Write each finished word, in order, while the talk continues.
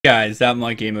Guys, that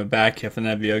my gamer back here for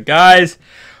that video, guys.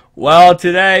 Well,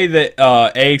 today the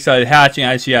eggs are hatching.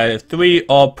 Actually, I have 3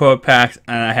 all-pro packs,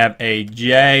 and I have a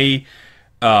J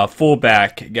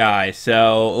fullback guy.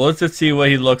 So let's just see what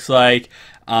he looks like.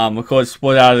 Of course,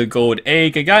 split out of the gold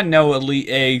egg. I got no elite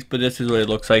eggs, but this is what it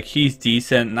looks like. He's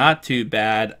decent, not too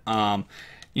bad.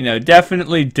 You know,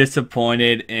 definitely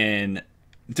disappointed in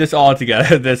just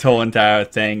altogether this whole entire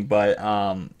thing, but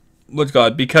let's go,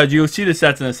 because you'll see the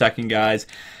sets in a second, guys.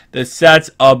 The sets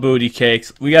are booty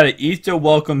cakes. We got an Easter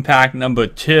welcome pack number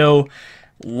 2.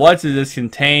 What does this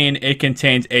contain? It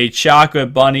contains a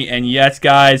chocolate bunny, and yes,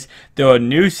 guys, there are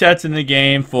new sets in the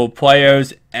game for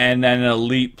players and then an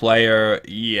elite player.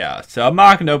 Yeah, so I'm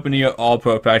not gonna open the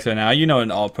all-pro packs right now. You know what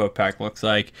an all-pro pack looks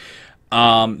like.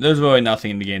 There's really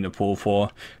nothing in the game to pull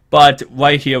for. But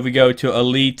right here we go to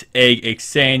Elite Egg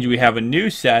Exchange. We have a new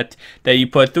set that you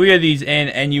put 3 of these in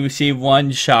and you receive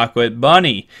 1 chocolate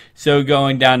bunny. So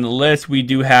going down the list, we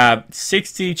do have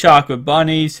 60 chocolate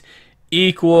bunnies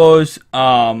equals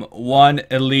 1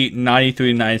 Elite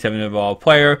 93-97 overall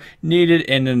player needed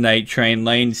in the Night Train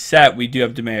Lane set. We do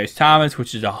have Demarius Thomas,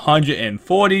 which is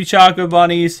 140 chocolate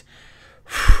bunnies.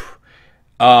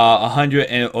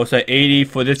 80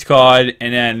 for this card,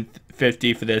 and then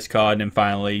 50 for this card, and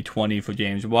finally 20 for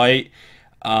James White.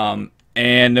 And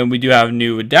then we do have a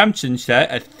new redemption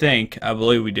set. I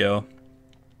believe we do.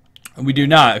 We do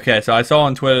not. Okay, so I saw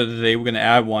on Twitter that they were going to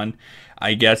add one.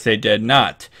 I guess they did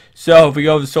not. So if we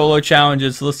go to solo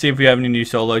challenges, let's see if we have any new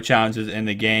solo challenges in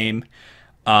the game.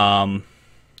 Do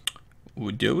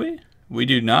we? We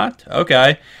do not?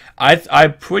 Okay.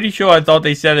 I'm pretty sure I thought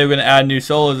they said they were going to add new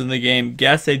solos in the game.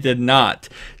 Guess they did not.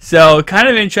 So, kind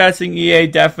of interesting. EA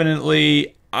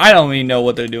definitely, I don't even know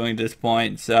what they're doing at this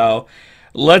point. So,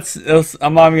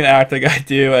 I'm not going to act like I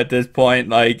do at this point.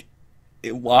 Like,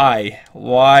 why?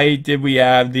 Why did we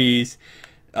have these,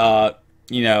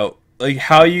 you know, like,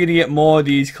 how are you going to get more of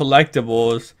these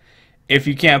collectibles if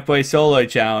you can't play solo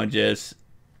challenges?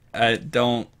 I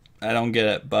don't get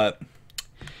it, but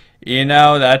you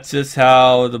know, that's just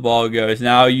how the ball goes.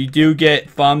 Now, you do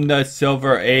get from the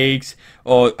silver eggs,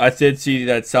 or I did see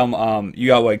that some, you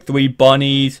got like 3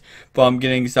 bunnies from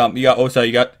getting some, you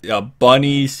got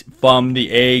bunnies from the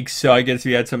eggs, so I guess if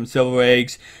you had some silver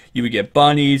eggs, you would get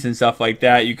bunnies and stuff like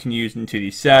that you can use into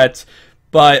these sets.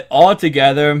 But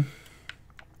altogether,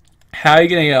 how are you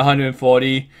going to get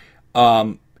 140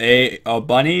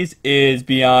 bunnies is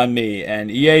beyond me. And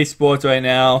EA Sports right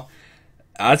now,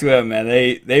 that's good, man.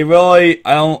 They really,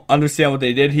 I don't understand what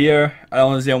they did here. I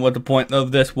don't understand what the point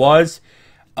of this was.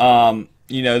 You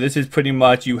know, this is pretty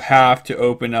much you have to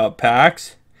open up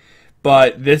packs.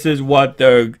 But this is what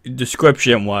the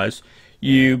description was.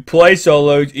 You play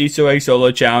solos, Easter egg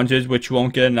solo challenges, which you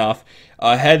won't get enough,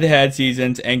 head-to-head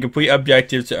seasons, and complete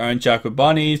objectives to earn chocolate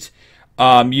bunnies.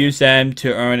 Use them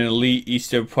to earn an elite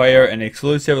Easter player and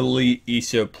exclusive elite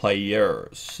Easter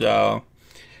players. So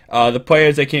the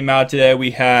players that came out today,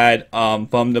 we had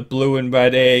from the blue and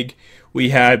red egg,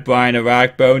 we had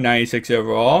Orakpo, 96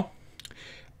 overall.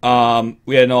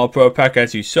 We had an all-pro pack,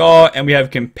 as you saw, and we have a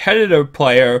competitive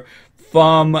player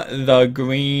from the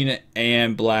green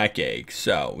and black egg.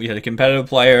 So we had a competitive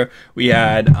player, we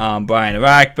had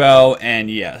Orakpo,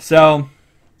 and yeah. So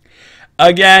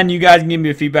again, you guys can give me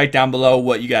your feedback down below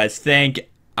what you guys think.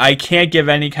 I can't give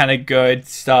any kind of good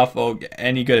stuff or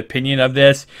any good opinion of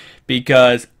this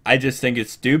because I just think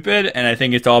it's stupid, and I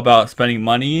think it's all about spending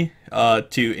money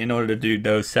in order to do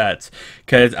those sets.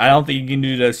 Because I don't think you can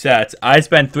do those sets. I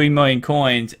spent 3 million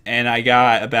coins and I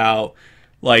got about,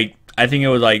 like, I think it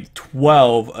was like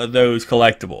 12 of those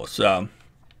collectibles. So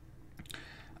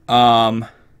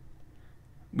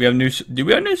we have do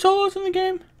we have new solos in the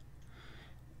game?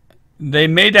 They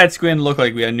made that screen look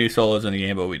like we had new solos in the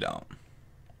game, but we don't.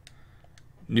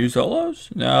 New solos?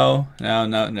 No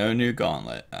new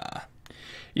gauntlet.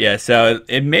 Yeah, so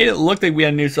it made it look like we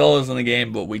had new solos in the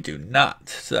game, but we do not.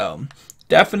 So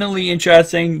definitely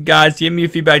interesting. Guys, give me your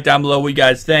feedback down below what you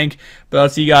guys think. But I'll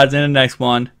see you guys in the next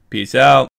one. Peace out.